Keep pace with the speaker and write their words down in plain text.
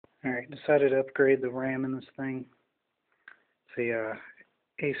Alright, decided to upgrade the RAM in this thing. It's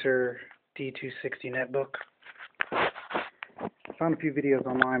a Acer D260 netbook. Found a few videos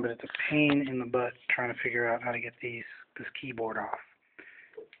online, but it's a pain in the butt trying to figure out how to get this keyboard off.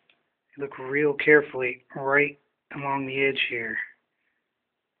 You look real carefully right along the edge here.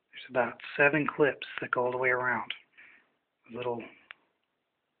 There's about 7 clips that go all the way around. Little, you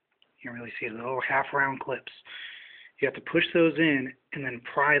can't really see it, little half-round clips. You have to push those in and then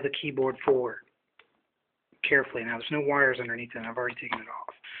pry the keyboard forward carefully. Now, there's no wires underneath it. I've already taken it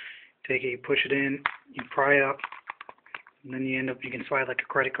off. Take it, you push it in, you pry up, and then you can slide like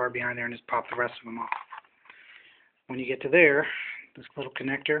a credit card behind there and just pop the rest of them off. When you get to there, this little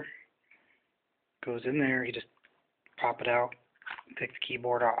connector goes in there. You just pop it out, take the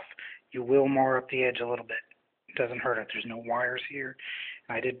keyboard off. You will mar up the edge a little bit. It doesn't hurt it. There's no wires here.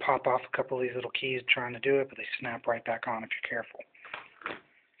 I did pop off a couple of these little keys trying to do it, but they snap right back on if you're careful.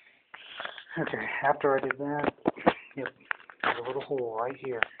 Okay, after I did that, yep, there's a little hole right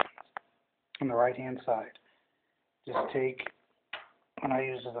here on the right-hand side. Just take, when I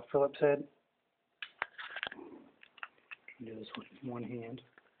use a Phillips head, do this with one hand.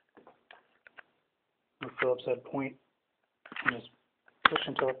 The Phillips head point, and just push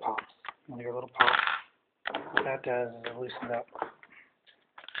until it pops. When you hear a little pop, what that does is it loosens up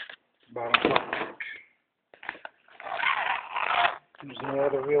the bottom plastic. There's no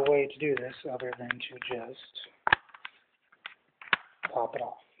other real way to do this other than to just pop it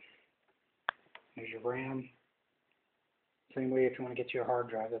off. There's your RAM. Same way if you want to get to your hard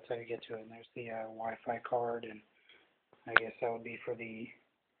drive, that's how you get to it. And there's the Wi-Fi card, and I guess that would be for the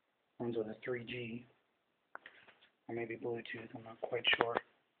ones with a 3G, or maybe Bluetooth, I'm not quite sure.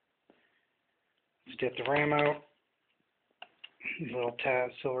 Just get the RAM out, these little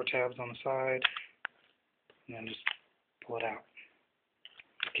tabs, silver tabs on the side, and then just pull it out.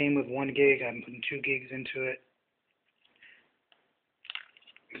 It came with 1 gig, I'm putting 2 gigs into it,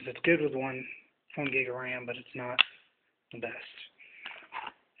 because it's good with 1 gig of RAM, but it's not the best.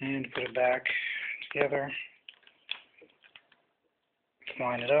 And put it back together,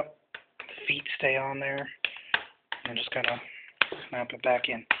 line it up, the feet stay on there, and just kind of snap it back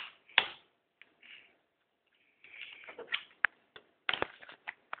in.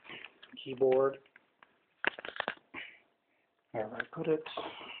 Keyboard, wherever I put it.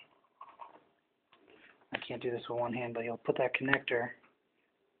 I can't do this with one hand, but you'll put that connector,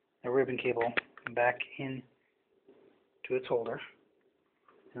 the ribbon cable, back in to its holder,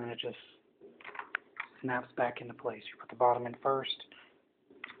 and then it just snaps back into place. You put the bottom in first,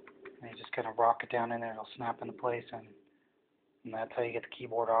 and you just kind of rock it down in there. It'll snap into place, and that's how you get the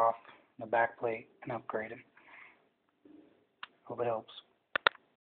keyboard off the back plate and upgrade it. Hope it helps.